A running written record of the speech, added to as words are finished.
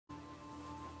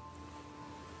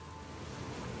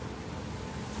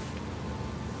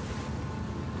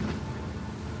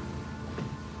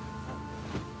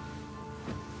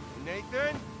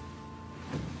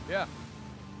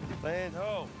Land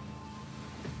ho!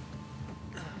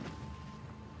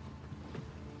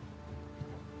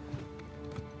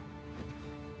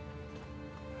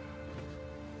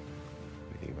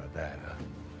 What do you think about that, huh?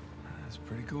 That's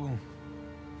pretty cool.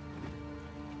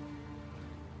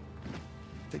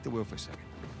 Take the wheel for a second.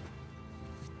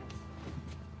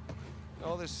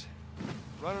 All this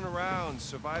running around,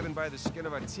 surviving by the skin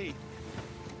of our teeth.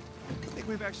 I think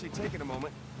we've actually taken a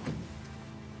moment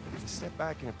to step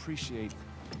back and appreciate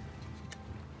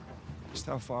just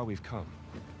how far we've come.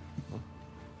 Huh?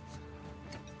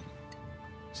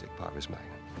 Sic parvis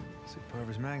magnum. Sic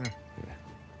parvis magnum.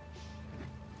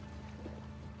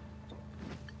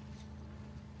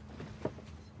 Yeah.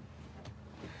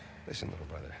 Listen, little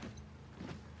brother.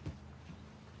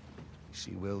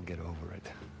 She will get over it.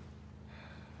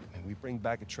 I mean, we bring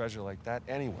back a treasure like that,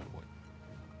 anyone would.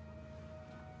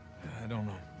 I don't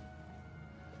know.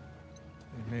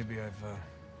 Maybe I've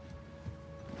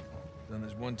done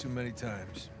this one too many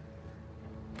times.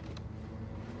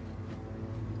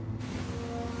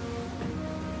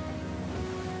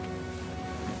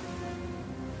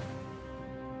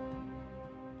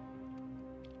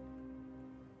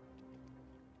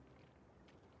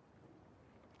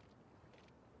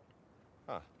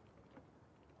 Huh.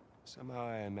 Somehow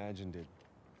I imagined it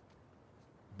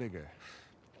bigger.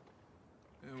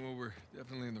 Yeah, well, we're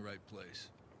definitely in the right place.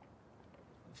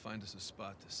 We'll find us a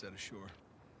spot to set ashore.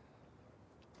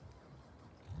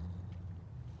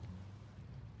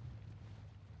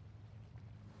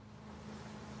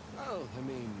 Well, I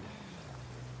mean,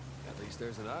 at least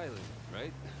there's an island,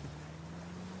 right?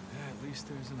 Yeah, at least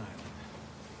there's an island.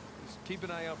 Just keep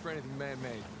an eye out for anything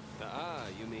man-made. Ah,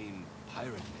 you mean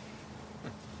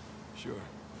pirate-made. Sure.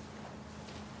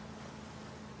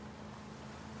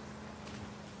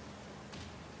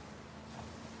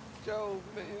 So,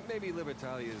 maybe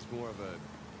Libertalia is more of a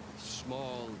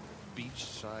small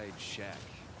beachside shack.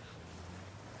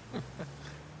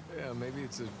 Yeah, maybe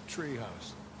it's a tree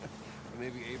house.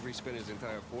 Maybe Avery spent his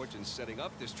entire fortune setting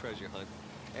up this treasure hunt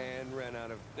and ran out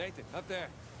of... Nathan, up there!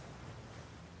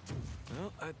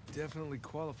 Well, that definitely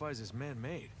qualifies as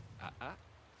man-made.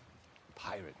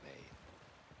 Pirate-made.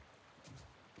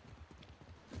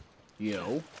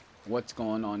 Yo, what's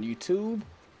going on YouTube?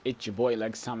 It's your boy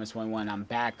Lex Thomas21. I'm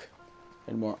back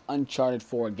in more Uncharted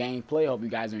 4 gameplay. Hope you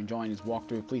guys are enjoying this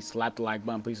walkthrough. Please slap the like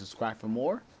button. Please subscribe for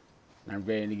more. And I'm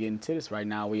ready to get into this. Right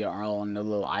now we are on the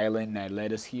little island that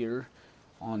led us here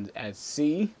at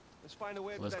sea. Let's find a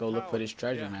way So let's go look for this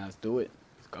treasure, man. Let's do it.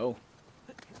 Let's go.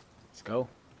 Let's go.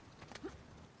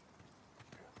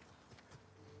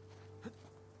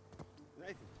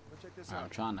 Nathan, go check this I'm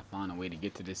out. trying to find a way to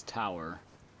get to this tower.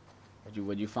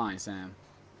 What'd you find, Sam?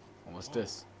 What's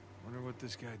this? Wonder what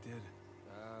this guy did.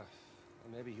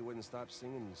 Maybe he wouldn't stop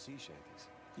singing sea shanties.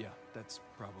 Yeah, that's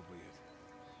probably it.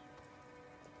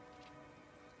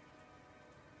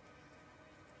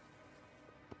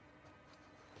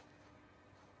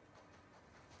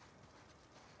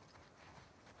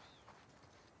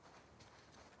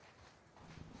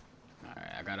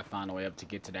 Alright, I gotta find a way up to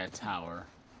get to that tower.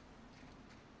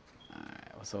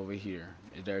 Alright, what's over here?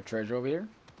 Is there a treasure over here?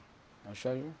 No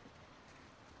treasure?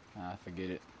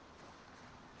 Forget it.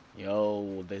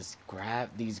 Yo, these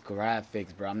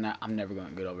graphics, bro. I'm never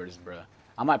gonna get over this, bro.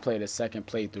 I might play the second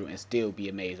playthrough and still be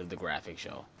amazed of the graphics,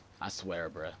 show. I swear,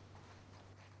 bro.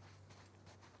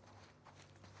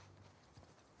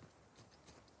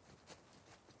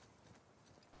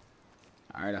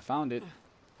 Alright, I found it.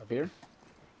 Up here?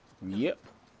 Yep.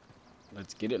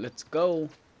 Let's get it. Let's go.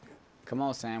 Come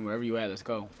on, Sam. Wherever you at, let's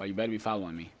go. But you better be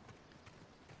following me.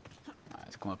 Alright,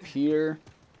 let's come up here.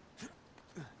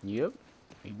 Yep.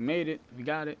 We made it. We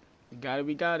got it. We got it.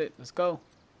 We got it. Let's go.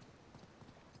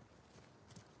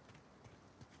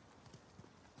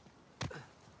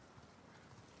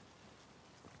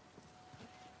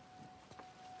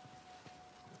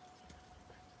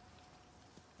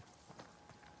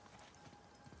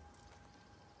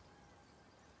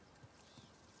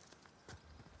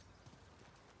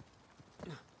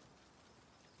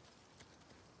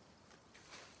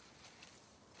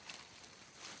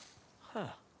 Huh.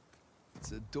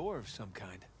 It's a door of some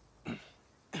kind.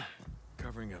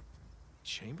 Covering a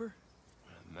chamber?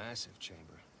 A massive chamber.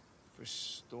 For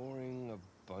storing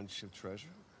a bunch of treasure?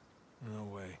 No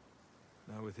way.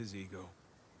 Not with his ego.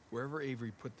 Wherever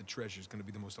Avery put the treasure is going to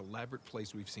be the most elaborate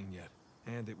place we've seen yet.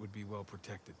 And it would be well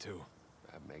protected, too.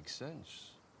 That makes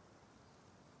sense.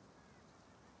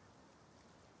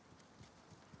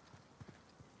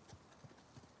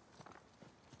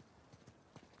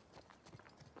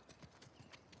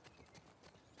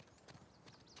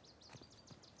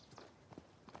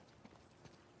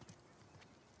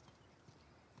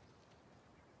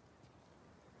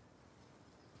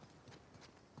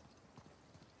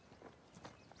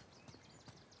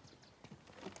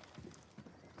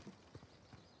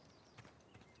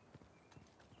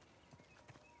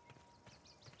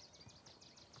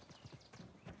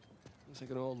 Looks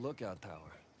like an old lookout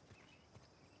tower.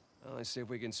 Well, let's see if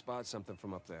we can spot something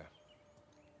from up there.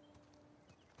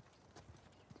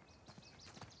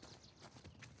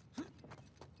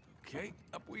 Okay,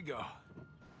 up we go.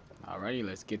 Alrighty,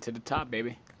 let's get to the top,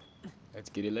 baby. Let's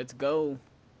get it. Let's go.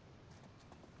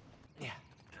 Yeah.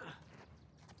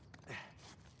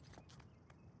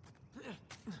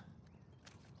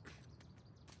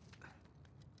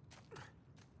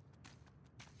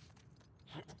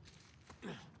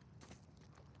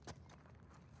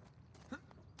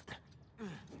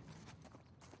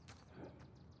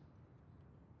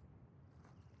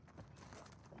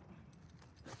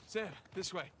 Sam,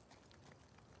 this way.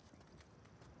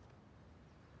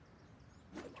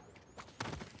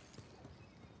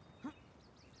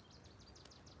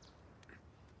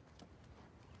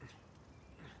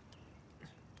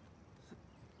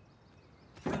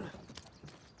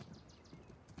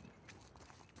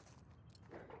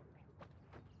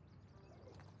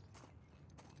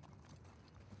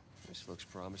 This looks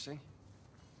promising.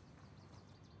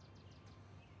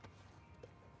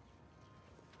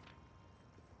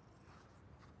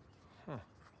 Huh.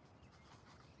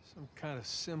 Some kind of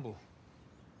symbol.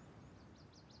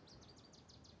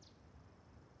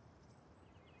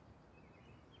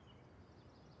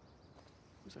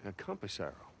 Looks like a compass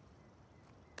arrow.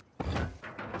 How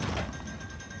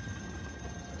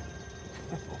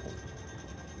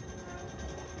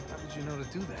did you know to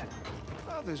do that?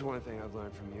 Well, there's one thing I've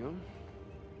learned from you.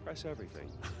 Press everything.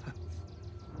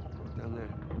 Down there,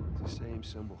 it's the same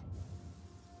symbol.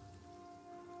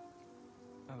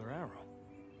 Another arrow.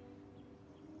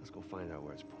 Let's go find out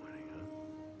where it's pointing, huh?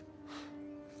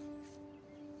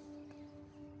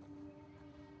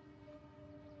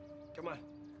 Come on.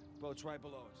 Boat's right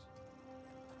below us.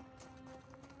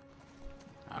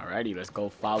 Alrighty, let's go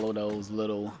follow those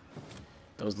little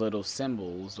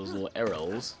symbols, those little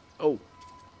arrows. Oh.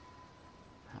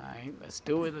 Alright, let's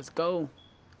do it. Let's go.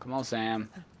 Come on, Sam.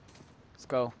 Let's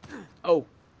go. Oh.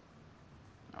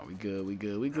 Oh, we good,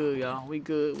 y'all. We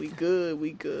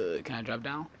good. Can I drop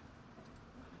down?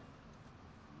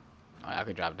 Oh, I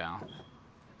could drop down.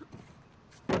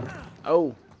 Oh.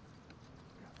 Alright,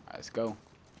 let's go.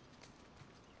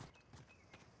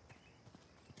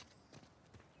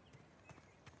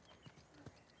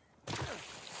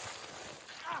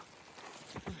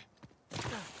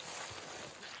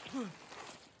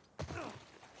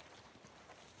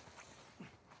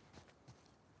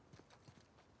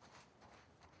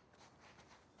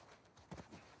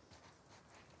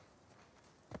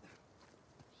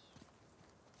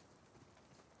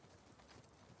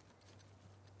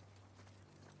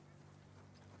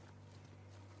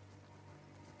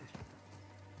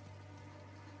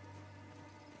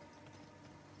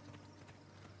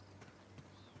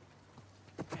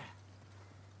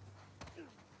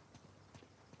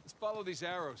 Let's follow these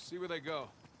arrows, see where they go.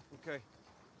 Okay.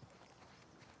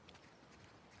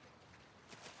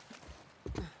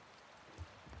 Come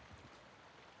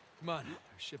on, they're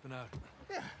shipping out.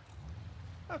 Yeah.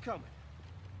 I'm coming.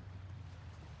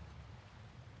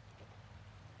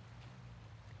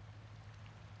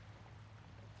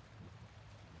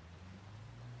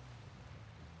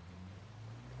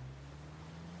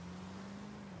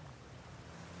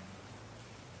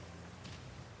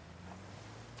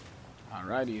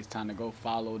 Alrighty, it's time to go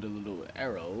follow the little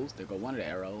arrows. There go one of the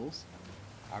arrows.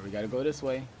 Alright, we gotta go this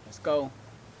way. Let's go.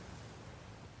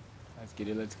 Let's get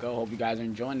it, let's go. Hope you guys are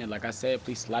enjoying it. Like I said,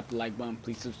 please slap the like button.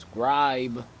 Please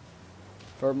subscribe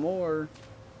for more.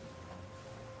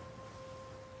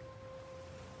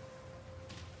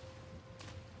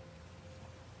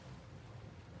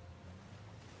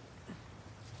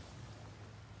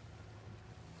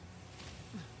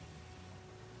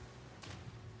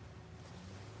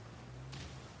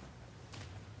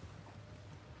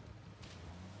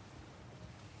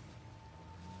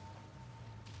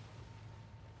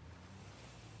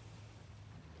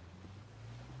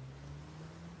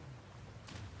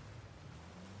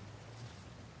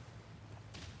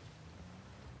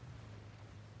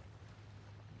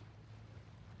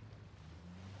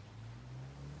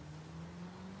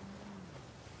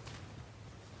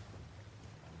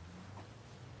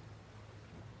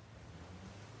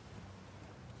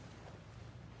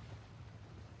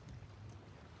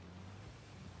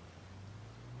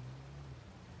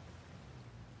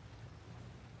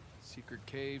 Secret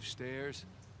cave, stairs.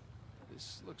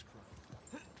 This looks promising.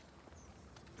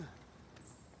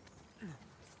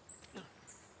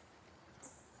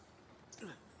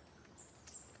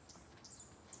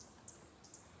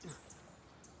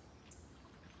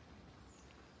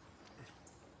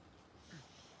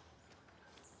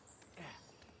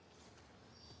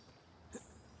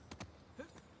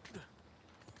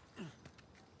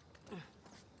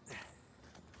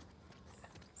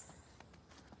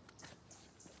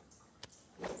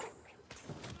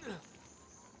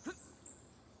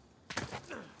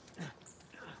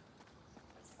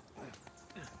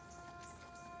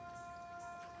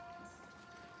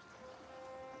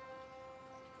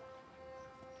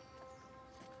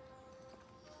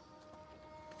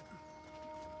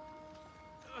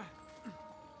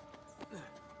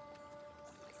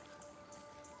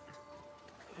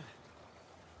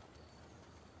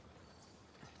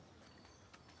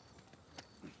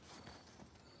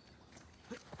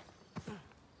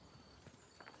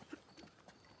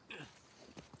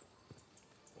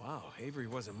 Wow, Avery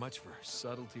wasn't much for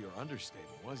subtlety or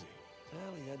understatement, was he?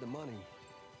 Well, he had the money.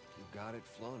 You got it,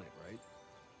 flown it, right?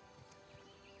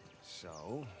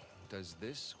 So, does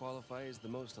this qualify as the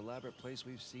most elaborate place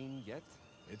we've seen yet?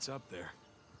 It's up there.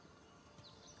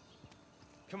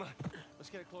 Come on, let's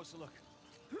get a closer look.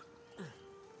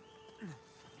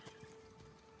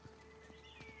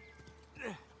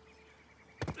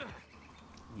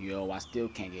 Yo, I still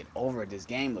can't get over it. This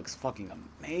game looks fucking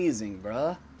amazing,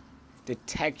 bruh. The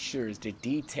textures, the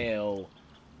detail.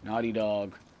 Naughty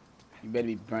Dog, you better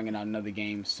be bringing out another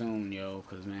game soon, yo.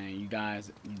 Because, man, you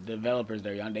guys, developers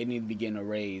there, they need to be getting a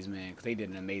raise, man. Because they did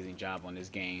an amazing job on this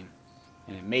game.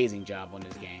 An amazing job on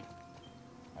this game.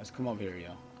 Let's come over here,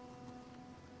 yo.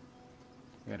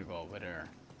 We gotta go over there.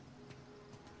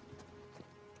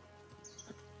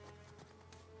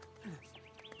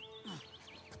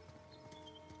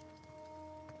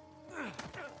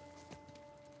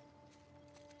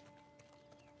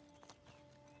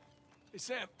 Hey,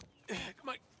 Sam, come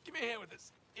on, give me a hand with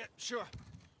this. Yeah, sure.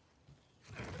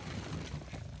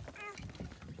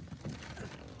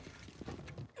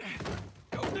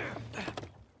 Go.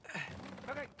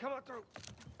 Okay, come on through.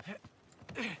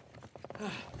 Yeah,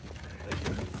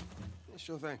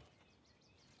 sure thing.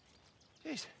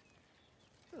 Jeez.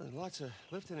 Really lots of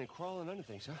lifting and crawling under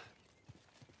things, huh?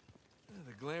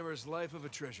 The glamorous life of a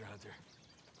treasure hunter.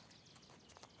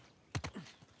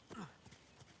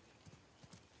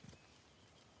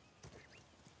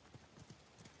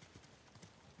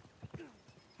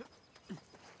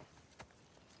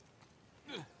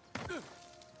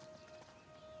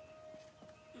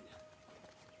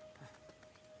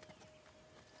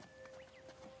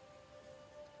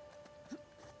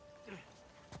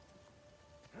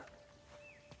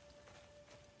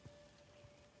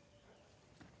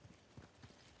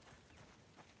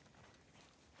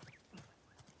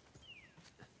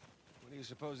 What do you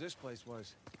suppose this place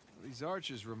was? These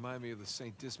arches remind me of the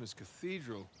St. Dismas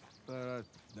Cathedral, but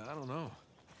I don't know.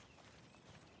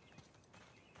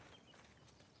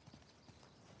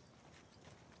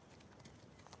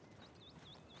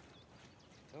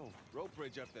 Oh, rope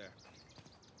bridge up there.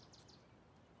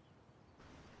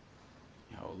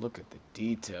 Yo, look at the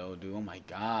detail, dude. Oh my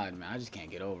god, man. I just can't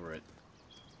get over it.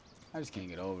 I just can't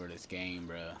get over this game,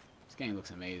 bruh. This game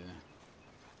looks amazing.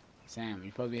 Sam,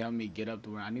 you're supposed to be helping me get up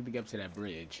to where I need to get up to that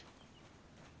bridge.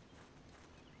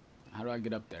 How do I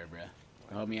get up there, bruh?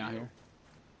 Help me out here?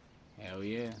 Hell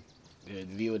yeah. The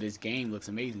view of this game looks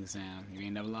amazing, Sam. You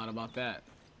ain't never lied about that.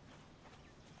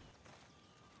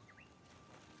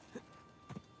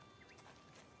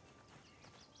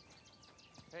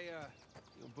 Hey, you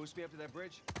gonna boost me up to that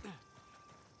bridge?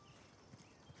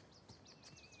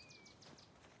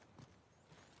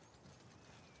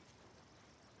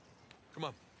 Come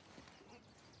on.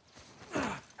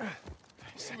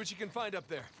 See what you can find up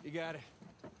there. You got it.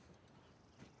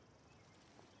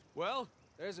 Well?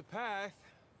 There's a path,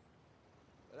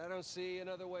 but I don't see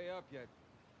another way up yet.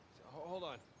 So, hold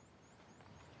on.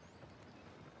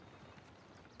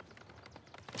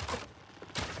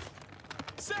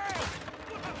 Sam!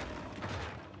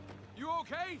 You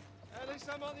okay? At least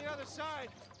I'm on the other side.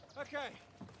 Okay.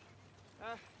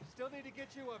 Still need to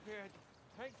get you up here.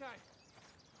 Hang tight.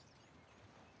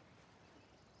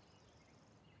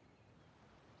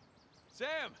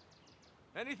 Sam!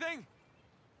 Anything?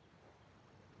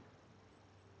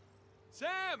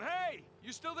 Sam, hey!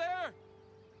 You still there?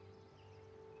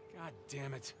 God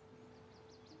damn it.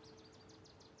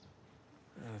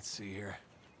 Let's see here.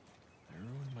 I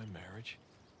ruined my marriage.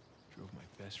 Drove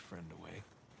my best friend away.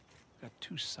 Got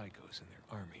 2 psychos in their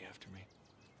army after me.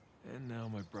 And now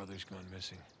my brother's gone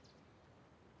missing.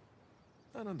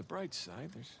 But on the bright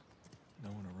side, there's no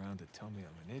one around to tell me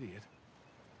I'm an idiot.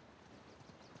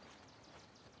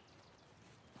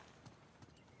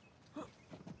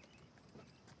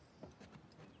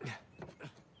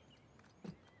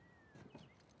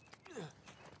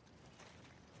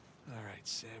 All right,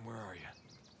 Sam, where are you?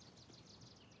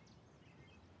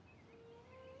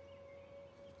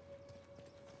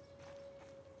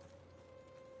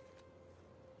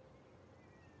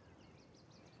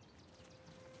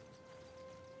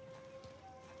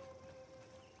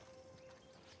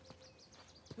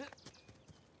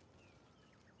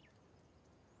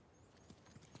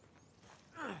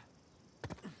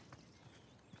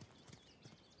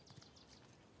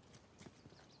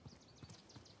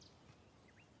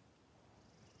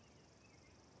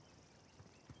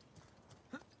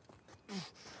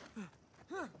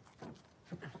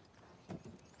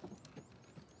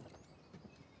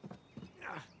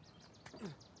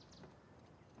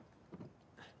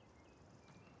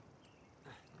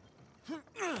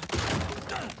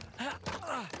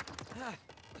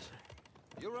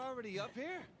 You're already up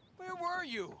here? Where were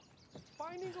you?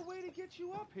 Finding a way to get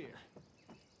you up here.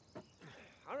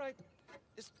 All right,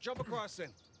 just jump across then.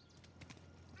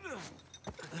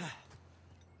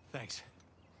 Thanks.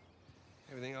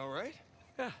 Everything all right?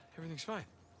 Yeah, everything's fine.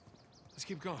 Let's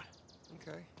keep going.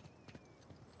 Okay.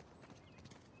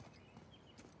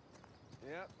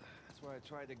 Yep, that's where I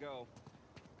tried to go.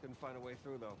 Couldn't find a way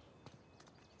through, though.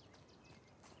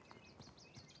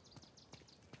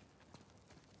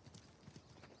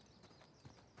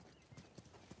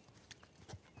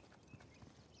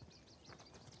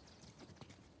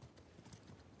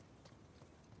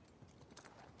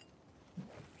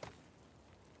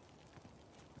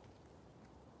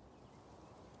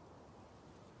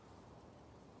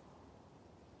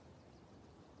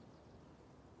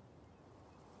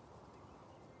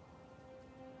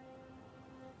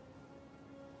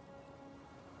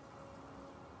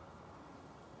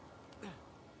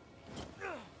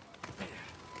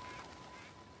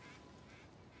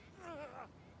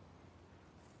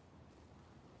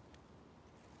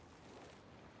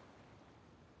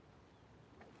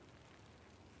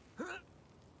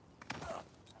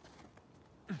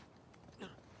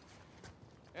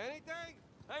 Anything?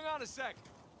 Hang on a sec.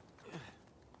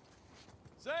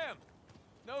 Sam!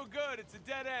 No good, it's a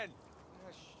dead end.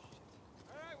 Ah, shit.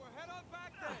 All right, we'll head on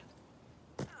back then.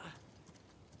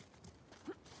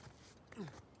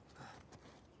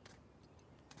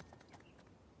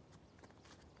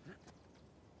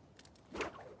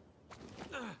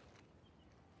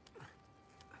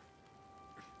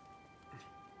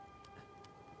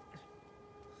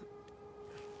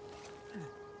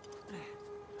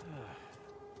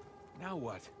 Now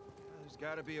what? There's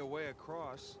got to be a way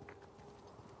across.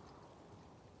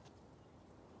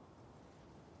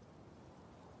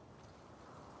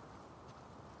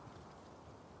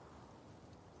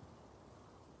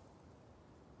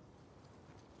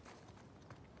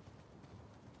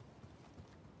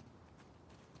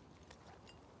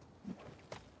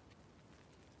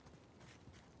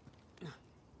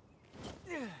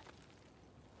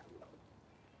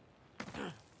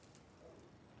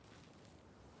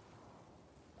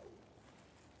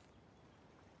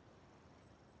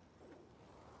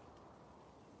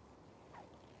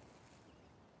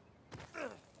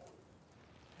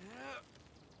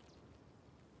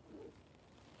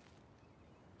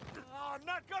 Oh, I'm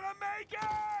not gonna make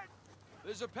it!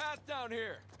 There's a path down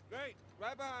here. Great,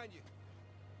 right behind you.